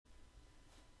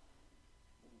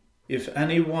If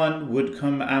anyone would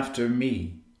come after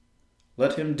me,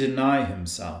 let him deny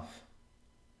himself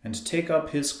and take up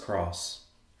his cross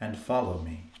and follow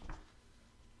me.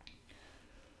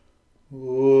 O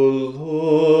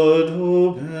Lord,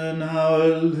 open our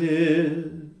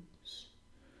lips,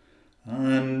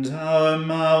 and our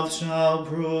mouth shall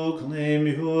proclaim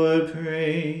your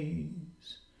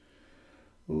praise.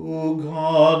 O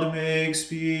God, make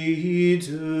speed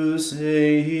to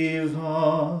save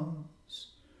us.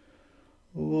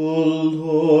 O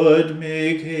Lord,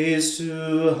 make haste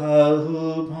to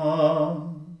help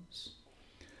us.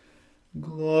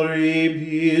 Glory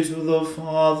be to the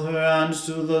Father, and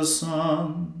to the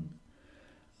Son,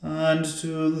 and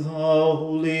to the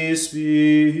Holy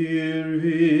Spirit,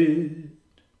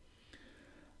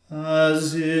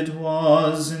 as it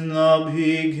was in the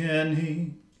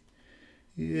beginning,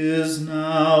 is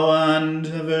now, and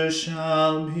ever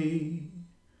shall be,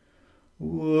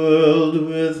 world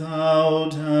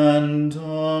without end.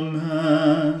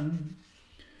 Amen.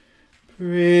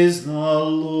 Praise the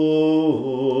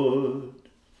Lord.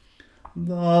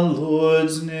 The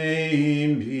Lord's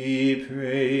name be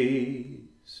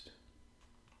praised.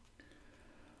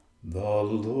 The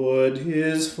Lord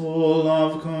is full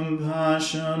of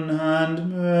compassion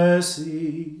and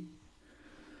mercy.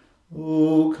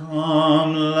 O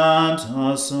come, let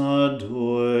us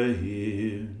adore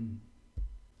him.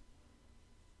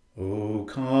 O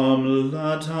come,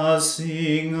 let us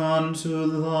sing unto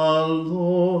the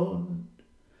Lord.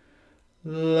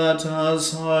 Let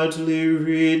us heartily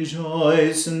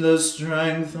rejoice in the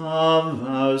strength of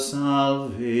our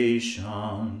salvation.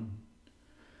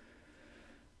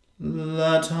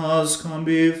 Let us come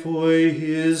before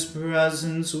his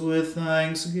presence with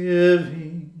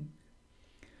thanksgiving,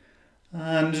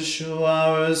 and show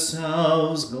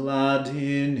ourselves glad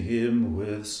in him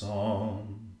with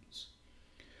psalms.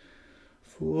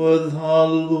 For the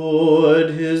Lord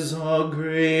is a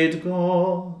great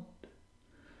God,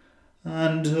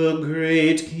 and a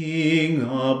great King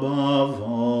above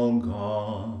all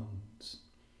gods.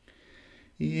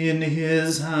 In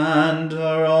his hand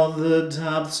are all the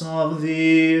depths of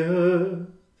the earth,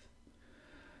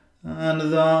 and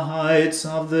the heights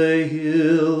of the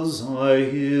hills are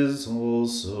his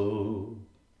also.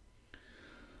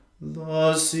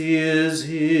 The sea is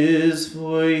his,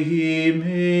 for he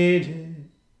made it,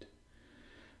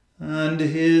 and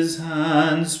his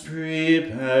hands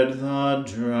prepared the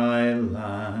dry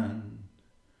land.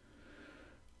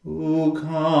 O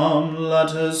come,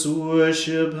 let us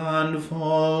worship and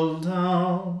fall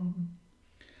down,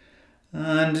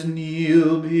 and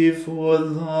kneel before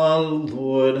the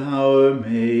Lord our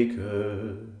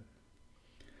Maker.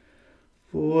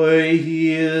 For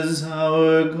he is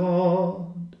our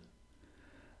God,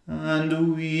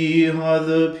 and we are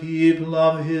the people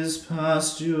of his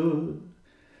pasture,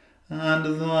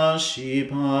 and the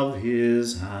sheep of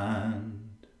his hand.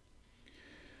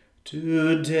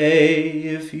 Today,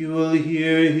 if you will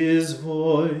hear his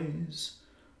voice,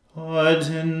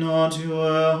 harden not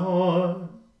your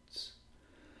hearts,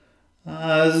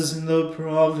 as in the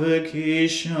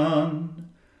provocation,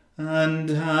 and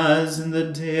as in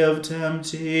the day of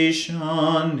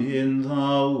temptation in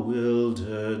the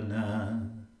wilderness,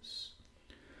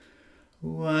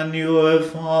 when your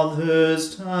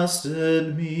fathers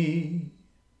tested me,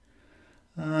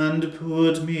 and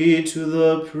put me to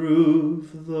the proof,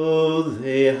 though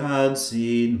they had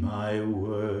seen my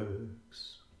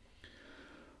works.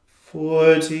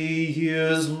 40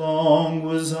 years long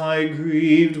was I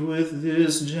grieved with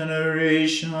this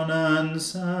generation, and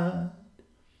said,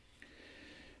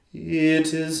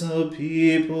 it is a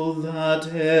people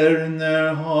that err in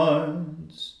their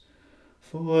hearts,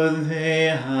 for they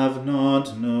have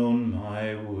not known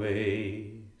my ways.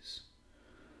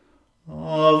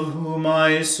 Of whom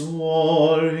I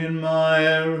swore in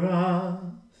my wrath,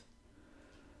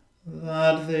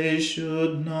 that they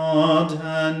should not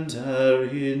enter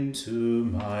into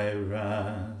my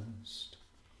rest.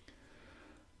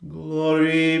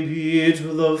 Glory be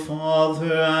to the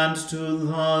Father, and to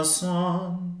the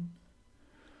Son,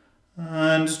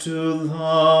 and to the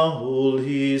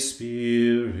Holy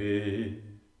Spirit,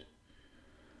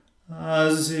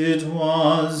 as it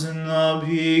was in the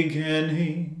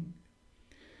beginning,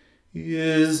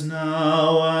 is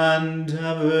now, and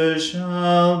ever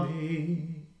shall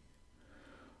be,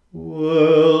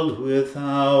 world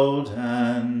without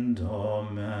end.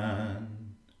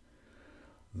 Amen.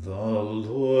 The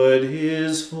Lord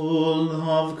is full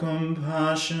of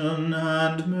compassion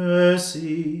and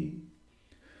mercy.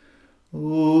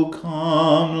 O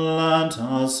come, let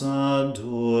us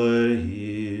adore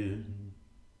him.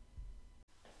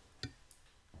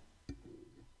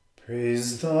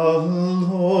 Praise the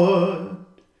Lord.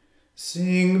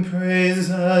 Sing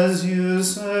praises, you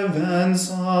servants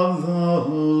of the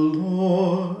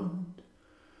Lord.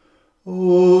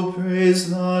 O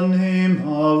praise the name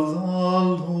of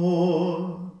the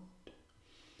Lord.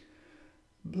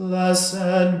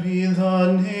 Blessed be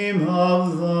the name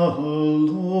of the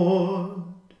Lord,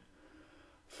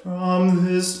 from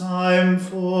this time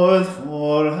forth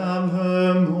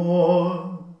forevermore.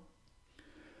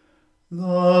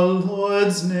 The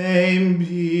Lord's name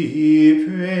be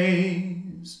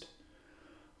praised,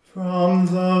 from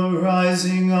the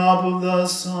rising up of the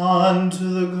sun to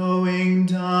the going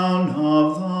down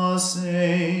of the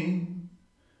same.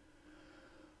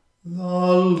 The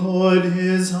Lord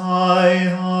is high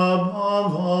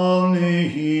above all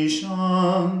nations,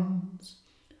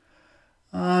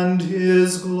 and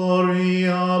his glory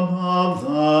above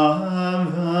the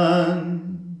heavens.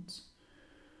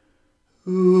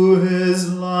 Who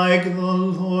is like the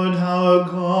Lord our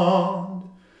God,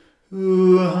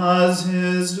 who has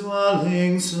his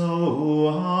dwelling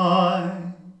so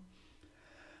high,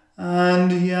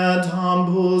 and yet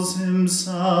humbles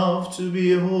himself to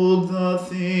behold the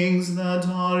things that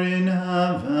are in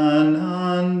heaven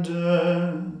and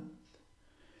earth?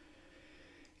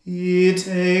 He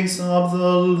takes up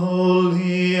the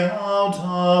lowly out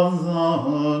of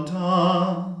the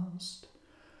dust,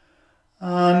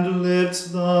 and lifts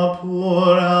the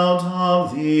poor out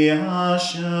of the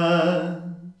ashes,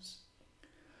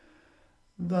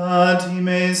 that he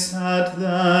may set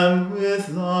them with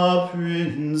the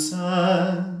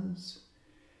princes,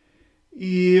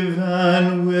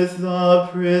 even with the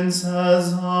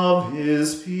princes of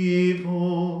his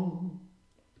people.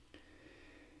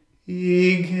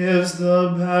 He gives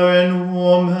the barren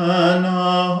woman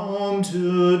a home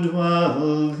to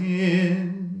dwell in,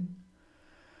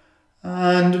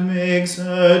 and makes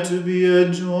her to be a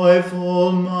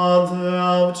joyful mother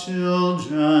of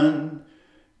children.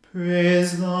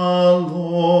 Praise the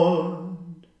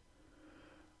Lord.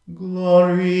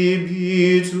 Glory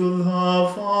be to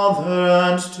the Father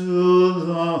and to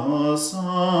the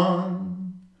Son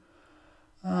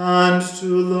and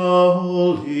to the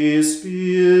Holy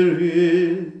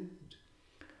Spirit,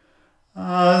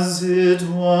 as it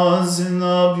was in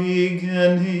the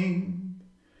beginning,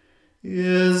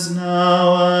 is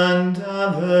now, and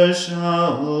ever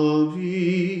shall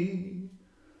be,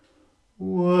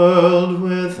 world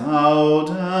without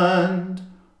end.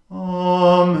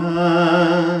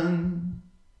 Amen.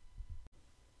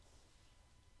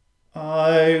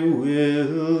 I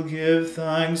will give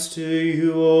thanks to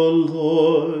you, O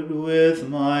Lord, with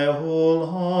my whole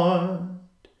heart.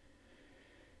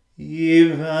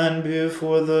 Even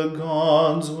before the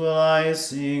gods will I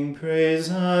sing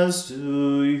praises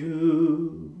to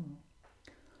you.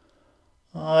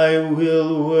 I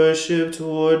will worship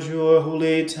toward your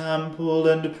holy temple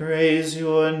and praise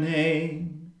your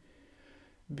name,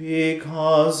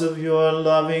 because of your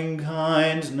loving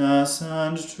kindness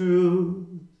and truth.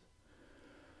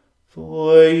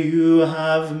 For you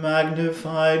have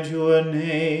magnified your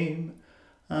name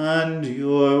and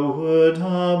your word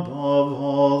above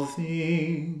all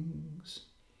things.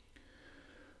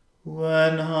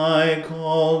 When I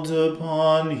called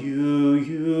upon you,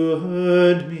 you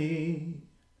heard me,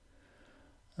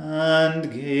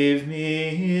 and gave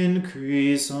me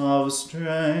increase of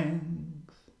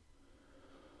strength.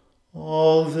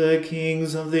 All the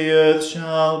kings of the earth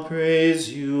shall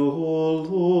praise you, O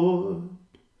Lord,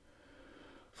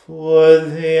 for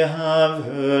they have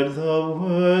heard the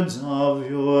words of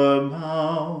your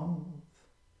mouth.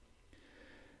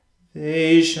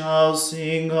 They shall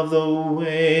sing of the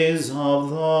ways of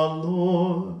the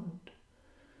Lord,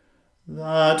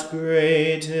 that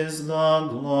great is the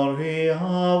glory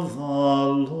of the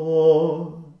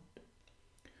Lord.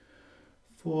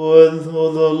 For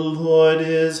though the Lord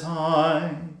is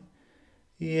high,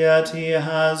 yet he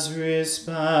has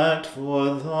respect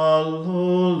for the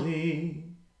lowly.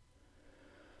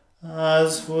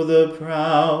 As for the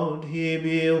proud, he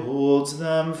beholds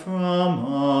them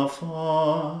from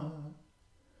afar.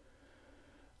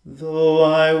 Though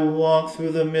I walk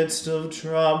through the midst of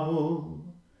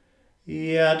trouble,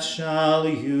 yet shall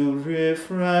you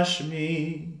refresh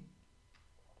me.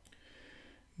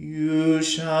 You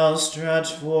shall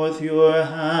stretch forth your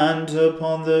hand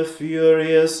upon the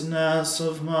furiousness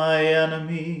of my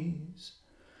enemies,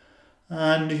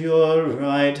 and your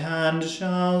right hand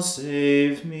shall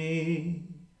save me.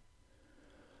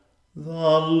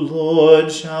 The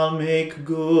Lord shall make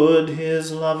good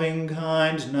his loving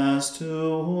kindness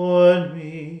toward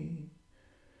me.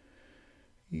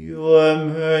 Your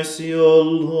mercy, O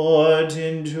Lord,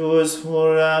 endures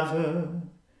forever.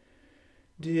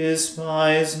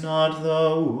 Despise not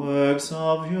the works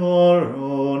of your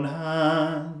own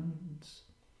hands.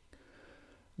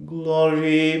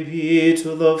 Glory be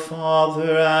to the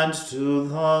Father and to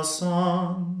the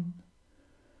Son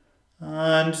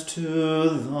and to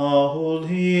the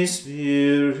Holy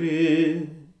Spirit,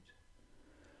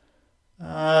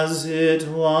 as it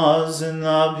was in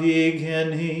the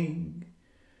beginning,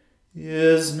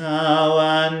 is now,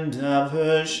 and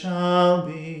ever shall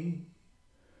be,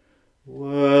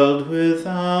 world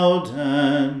without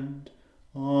end.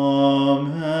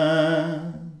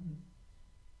 Amen.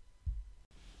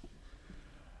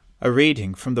 A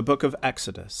reading from the book of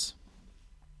Exodus.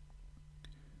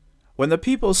 When the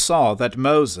people saw that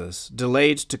Moses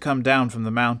delayed to come down from the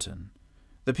mountain,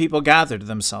 the people gathered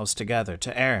themselves together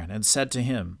to Aaron and said to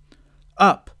him,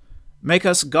 Up, make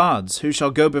us gods who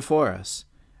shall go before us.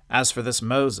 As for this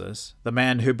Moses, the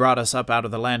man who brought us up out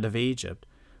of the land of Egypt,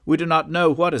 we do not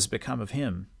know what has become of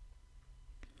him.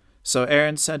 So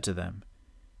Aaron said to them,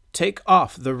 Take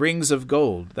off the rings of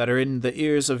gold that are in the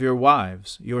ears of your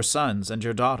wives, your sons, and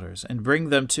your daughters, and bring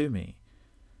them to me.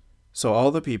 So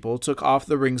all the people took off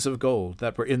the rings of gold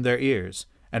that were in their ears,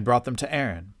 and brought them to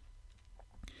Aaron.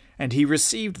 And he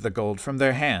received the gold from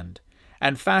their hand,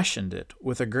 and fashioned it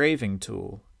with a graving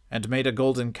tool, and made a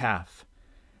golden calf.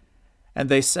 And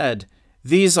they said,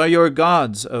 These are your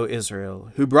gods, O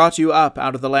Israel, who brought you up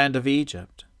out of the land of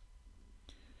Egypt.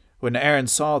 When Aaron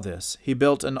saw this, he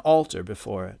built an altar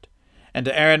before it. And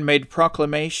Aaron made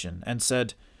proclamation, and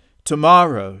said,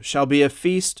 Tomorrow shall be a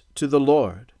feast to the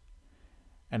Lord.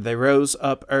 And they rose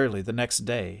up early the next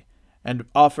day, and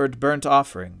offered burnt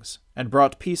offerings, and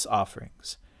brought peace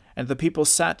offerings. And the people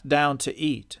sat down to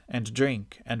eat and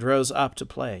drink, and rose up to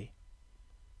play.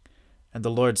 And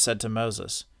the Lord said to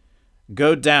Moses,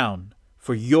 Go down,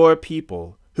 for your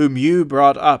people, whom you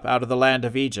brought up out of the land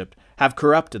of Egypt, have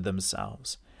corrupted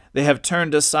themselves. They have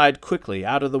turned aside quickly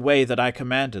out of the way that I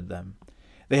commanded them.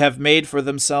 They have made for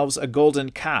themselves a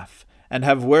golden calf, and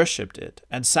have worshipped it,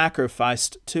 and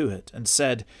sacrificed to it, and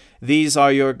said, These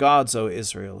are your gods, O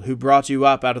Israel, who brought you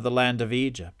up out of the land of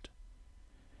Egypt.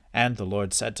 And the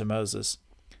Lord said to Moses,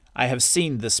 I have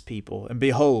seen this people, and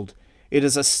behold, it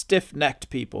is a stiff-necked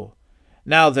people.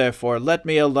 Now therefore let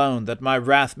me alone, that my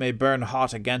wrath may burn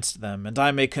hot against them, and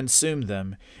I may consume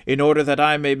them, in order that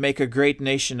I may make a great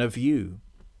nation of you.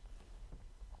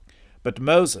 But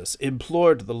Moses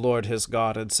implored the Lord his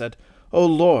God, and said, O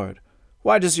Lord,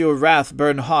 why does your wrath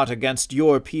burn hot against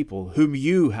your people, whom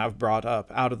you have brought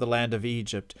up out of the land of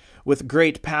Egypt, with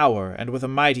great power and with a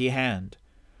mighty hand?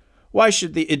 Why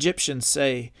should the Egyptians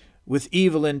say, With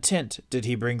evil intent did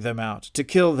he bring them out, to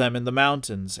kill them in the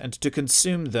mountains, and to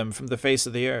consume them from the face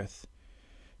of the earth?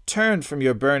 Turn from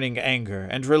your burning anger,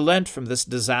 and relent from this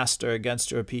disaster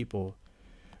against your people.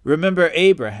 Remember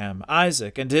Abraham,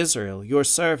 Isaac, and Israel, your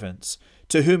servants,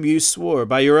 to whom you swore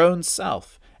by your own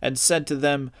self, and said to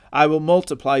them, I will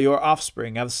multiply your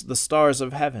offspring as the stars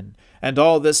of heaven, and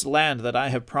all this land that I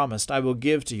have promised I will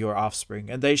give to your offspring,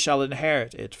 and they shall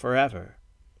inherit it forever.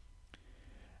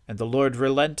 And the Lord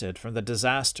relented from the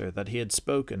disaster that he had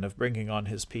spoken of bringing on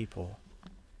his people.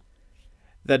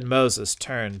 Then Moses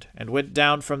turned and went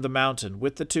down from the mountain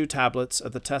with the 2 tablets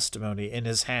of the testimony in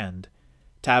his hand,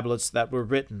 tablets that were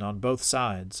written on both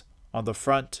sides, on the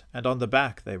front and on the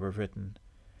back they were written.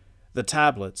 The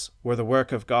tablets were the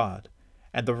work of God,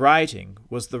 and the writing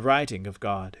was the writing of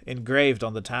God, engraved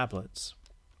on the tablets.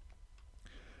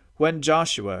 When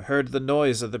Joshua heard the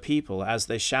noise of the people as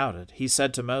they shouted, he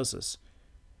said to Moses,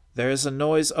 There is a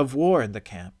noise of war in the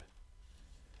camp.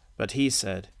 But he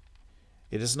said,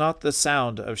 It is not the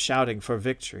sound of shouting for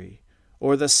victory,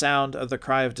 or the sound of the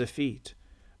cry of defeat,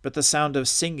 but the sound of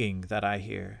singing that I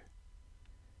hear.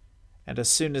 And as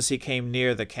soon as he came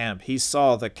near the camp, he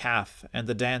saw the calf and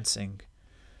the dancing.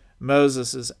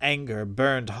 Moses' anger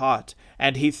burned hot,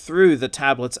 and he threw the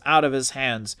tablets out of his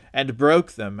hands and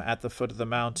broke them at the foot of the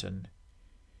mountain.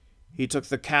 He took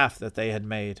the calf that they had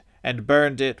made, and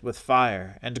burned it with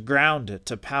fire, and ground it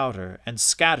to powder, and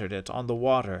scattered it on the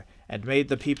water, and made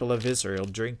the people of Israel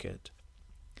drink it.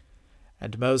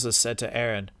 And Moses said to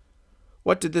Aaron,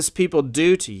 What did this people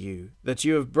do to you, that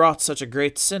you have brought such a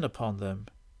great sin upon them?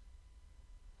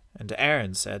 And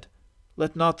Aaron said,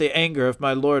 Let not the anger of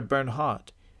my Lord burn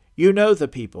hot. You know the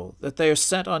people, that they are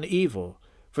set on evil.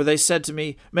 For they said to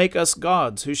me, Make us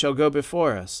gods who shall go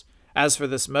before us. As for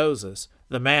this Moses,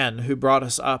 the man who brought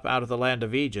us up out of the land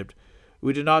of Egypt,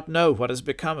 we do not know what has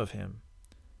become of him.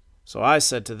 So I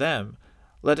said to them,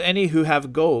 Let any who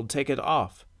have gold take it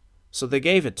off. So they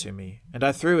gave it to me, and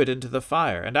I threw it into the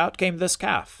fire, and out came this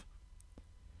calf.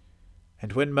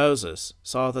 And when Moses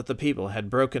saw that the people had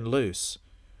broken loose,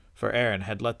 for Aaron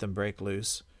had let them break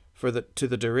loose, to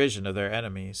the derision of their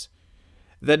enemies.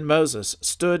 Then Moses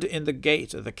stood in the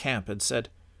gate of the camp and said,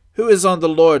 "Who is on the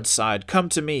Lord's side? Come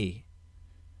to me."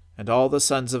 And all the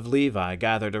sons of Levi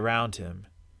gathered around him.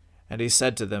 And he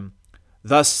said to them,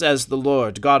 "Thus says the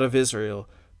Lord, God of Israel,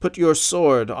 put your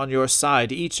sword on your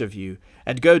side, each of you,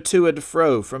 and go to and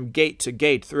fro from gate to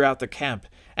gate throughout the camp,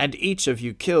 and each of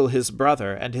you kill his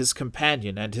brother and his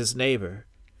companion and his neighbor."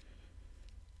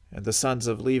 And the sons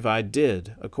of Levi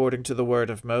did according to the word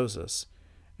of Moses,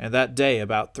 and that day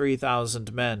about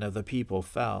 3,000 men of the people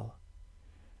fell.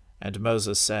 And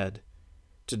Moses said,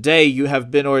 "Today you have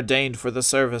been ordained for the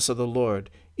service of the Lord,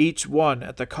 each one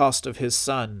at the cost of his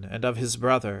son and of his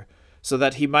brother, so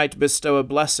that he might bestow a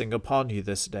blessing upon you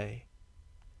this day."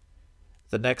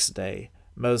 The next day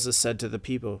Moses said to the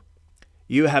people,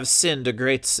 "You have sinned a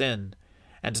great sin,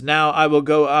 and now I will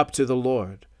go up to the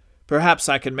Lord. Perhaps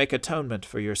I can make atonement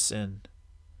for your sin."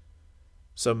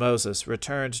 So Moses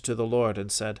returned to the Lord and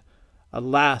said,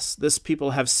 "Alas, this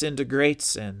people have sinned a great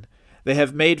sin. They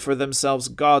have made for themselves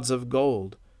gods of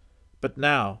gold. But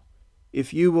now,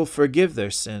 if you will forgive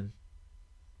their sin,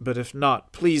 but if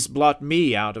not, please blot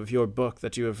me out of your book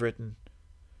that you have written."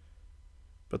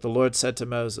 But the Lord said to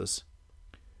Moses,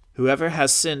 "Whoever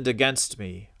has sinned against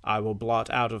me, I will blot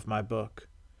out of my book.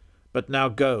 But now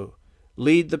go,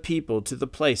 lead the people to the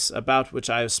place about which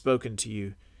I have spoken to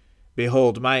you.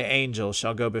 Behold, my angel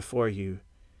shall go before you.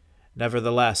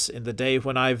 Nevertheless, in the day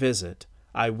when I visit,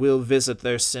 I will visit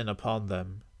their sin upon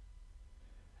them."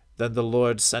 Then the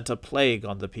Lord sent a plague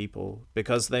on the people,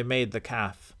 because they made the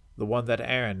calf, the one that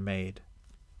Aaron made.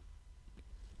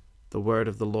 The word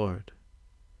of the Lord.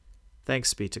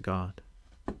 Thanks be to God.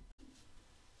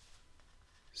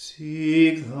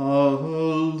 Seek thou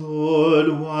the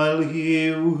Lord while he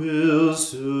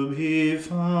wills to be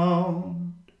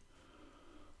found.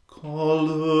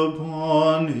 Call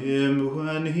upon him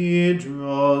when he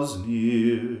draws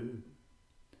near.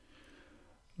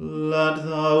 Let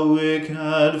the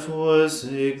wicked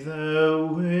forsake their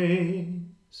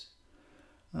ways,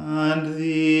 and the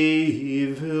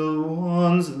evil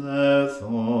ones their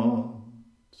thoughts.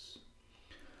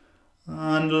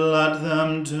 And let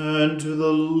them turn to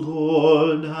the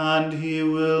Lord, and he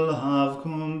will have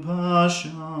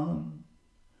compassion,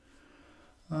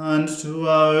 and to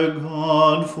our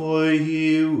God, for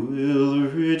he will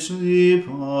richly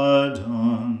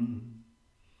pardon.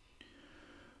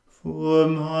 For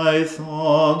my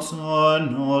thoughts are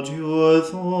not your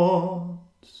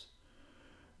thoughts,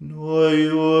 nor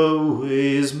your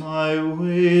ways my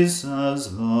ways,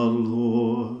 says the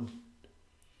Lord.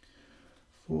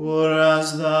 For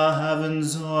as the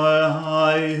heavens are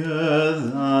higher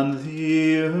than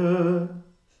the earth,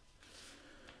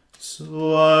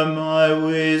 so are my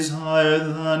ways higher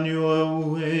than your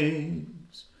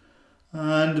ways,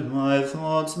 and my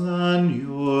thoughts than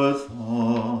your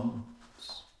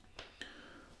thoughts.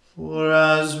 For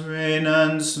as rain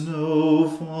and snow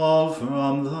fall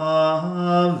from the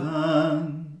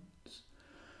heavens,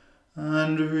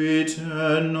 and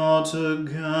return not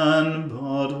again,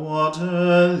 but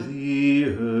water the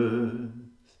earth,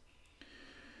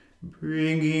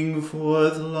 bringing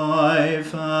forth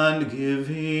life and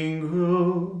giving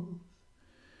growth,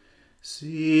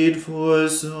 seed for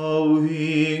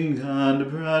sowing and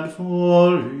bread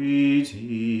for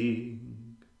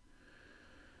eating,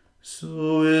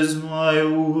 so is my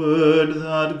word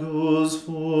that goes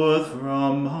forth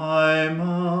from my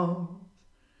mouth.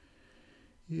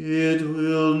 It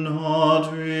will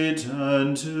not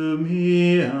return to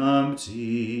me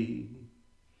empty,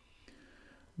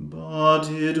 but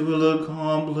it will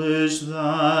accomplish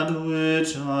that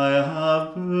which I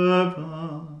have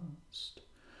purposed,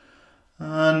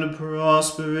 and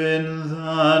prosper in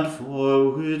that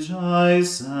for which I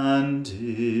sent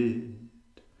it.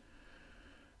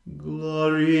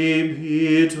 Glory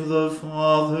be to the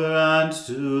Father, and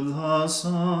to the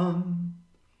Son,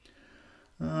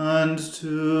 and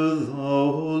to the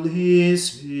Holy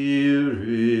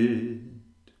Spirit,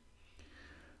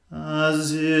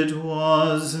 as it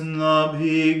was in the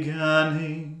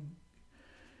beginning,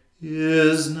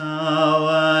 is now,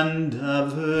 and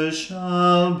ever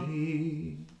shall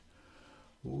be,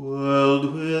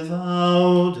 world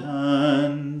without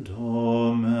end.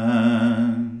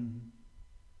 Amen.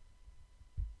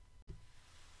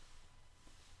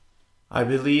 I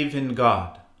believe in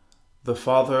God, the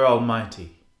Father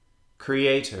Almighty,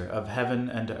 Creator of heaven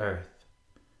and earth.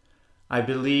 I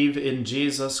believe in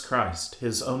Jesus Christ,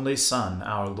 his only Son,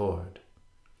 our Lord.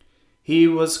 He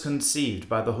was conceived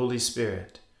by the Holy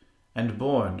Spirit, and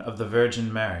born of the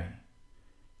Virgin Mary.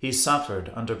 He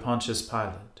suffered under Pontius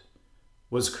Pilate,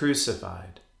 was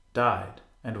crucified, died,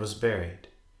 and was buried.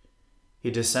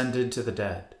 He descended to the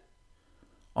dead.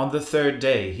 On the third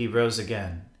day he rose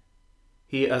again.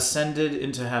 He ascended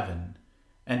into heaven,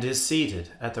 and is seated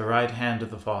at the right hand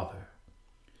of the Father.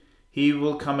 He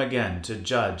will come again to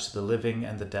judge the living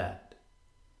and the dead.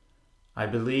 I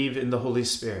believe in the Holy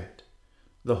Spirit,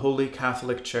 the Holy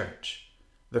Catholic Church,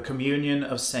 the communion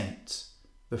of saints,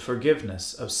 the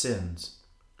forgiveness of sins,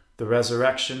 the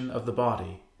resurrection of the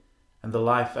body, and the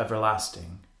life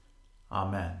everlasting.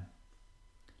 Amen.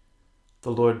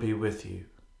 The Lord be with you.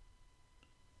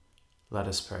 Let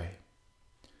us pray.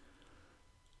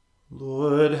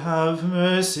 Lord, have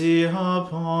mercy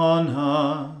upon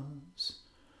us.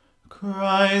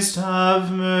 Christ,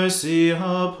 have mercy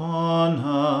upon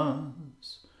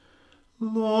us.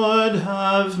 Lord,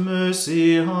 have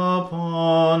mercy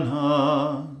upon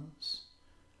us.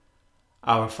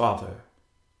 Our Father,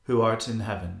 who art in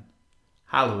heaven,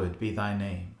 hallowed be thy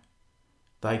name.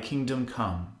 Thy kingdom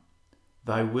come,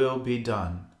 thy will be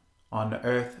done, on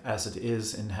earth as it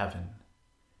is in heaven.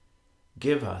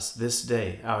 Give us this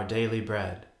day our daily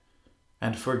bread,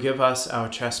 and forgive us our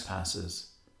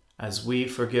trespasses, as we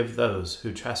forgive those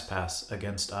who trespass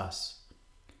against us.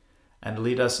 And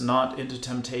lead us not into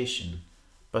temptation,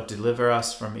 but deliver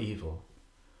us from evil.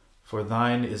 For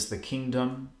thine is the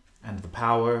kingdom, and the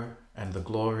power, and the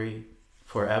glory,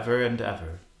 forever and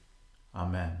ever.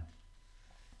 Amen.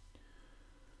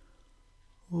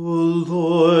 O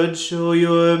Lord, show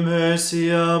your mercy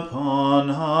upon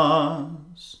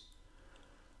us,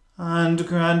 and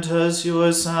grant us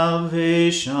your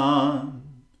salvation.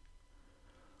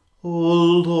 O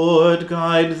Lord,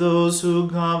 guide those who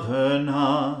govern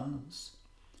us,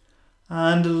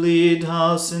 and lead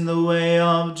us in the way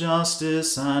of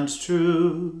justice and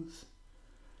truth.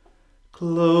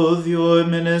 Clothe your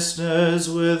ministers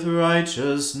with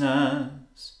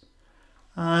righteousness,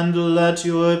 and let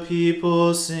your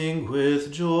people sing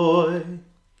with joy.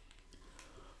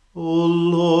 O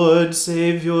Lord,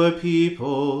 save your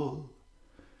people,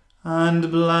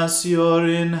 and bless your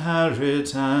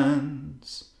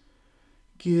inheritance.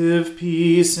 Give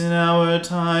peace in our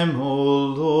time, O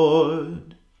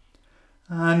Lord,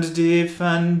 and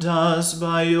defend us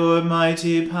by your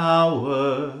mighty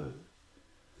power.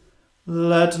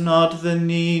 Let not the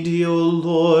needy, O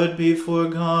Lord, be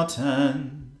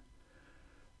forgotten,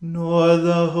 nor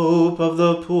the hope of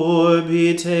the poor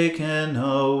be taken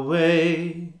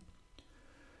away.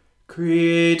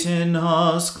 Create in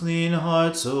us clean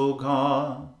hearts, O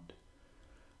God,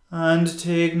 and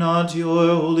take not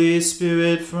your Holy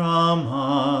Spirit from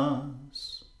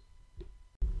us.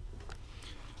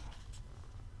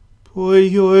 Pour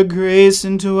your grace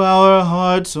into our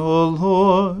hearts, O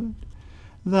Lord,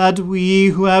 that we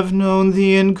who have known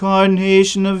the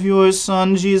incarnation of your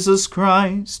Son, Jesus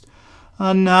Christ,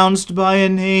 announced by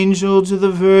an angel to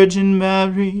the Virgin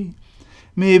Mary,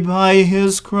 may by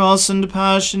his cross and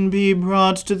passion be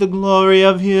brought to the glory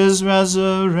of his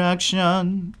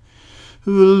resurrection,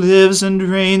 who lives and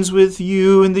reigns with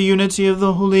you in the unity of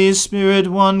the Holy Spirit,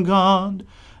 one God,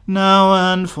 now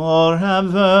and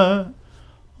forever.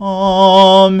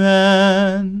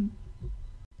 Amen.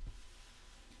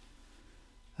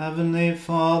 Heavenly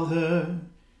Father,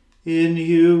 in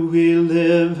you we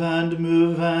live and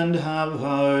move and have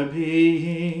our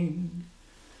being.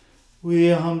 We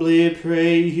humbly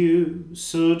pray you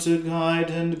so to guide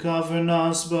and govern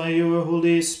us by your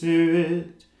Holy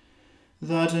Spirit,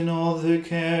 that in all the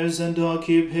cares and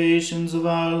occupations of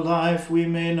our life we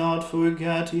may not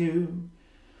forget you,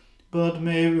 but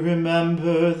may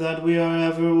remember that we are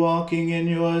ever walking in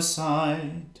your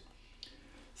sight.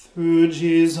 Through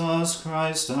Jesus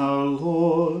Christ our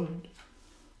Lord.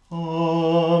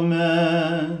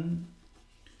 Amen.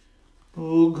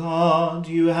 O God,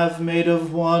 you have made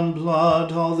of one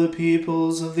blood all the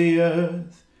peoples of the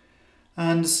earth,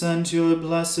 and sent your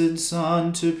blessed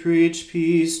Son to preach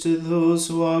peace to those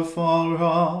who are far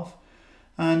off,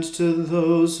 and to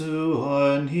those who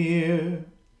are near.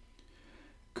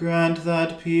 Grant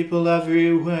that people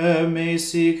everywhere may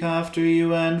seek after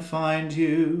you and find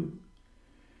you.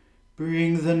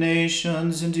 Bring the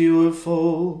nations into your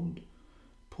fold.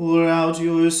 Pour out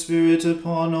your Spirit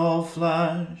upon all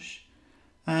flesh,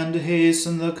 and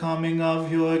hasten the coming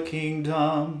of your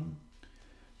kingdom.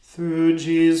 Through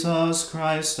Jesus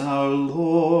Christ our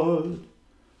Lord.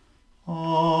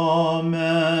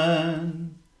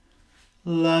 Amen.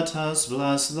 Let us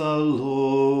bless the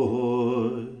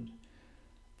Lord.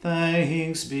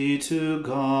 Thanks be to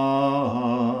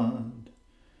God.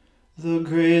 The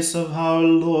grace of our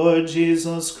Lord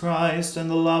Jesus Christ, and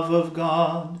the love of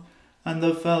God, and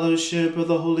the fellowship of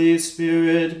the Holy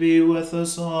Spirit be with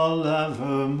us all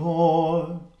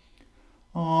evermore.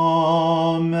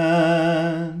 Amen.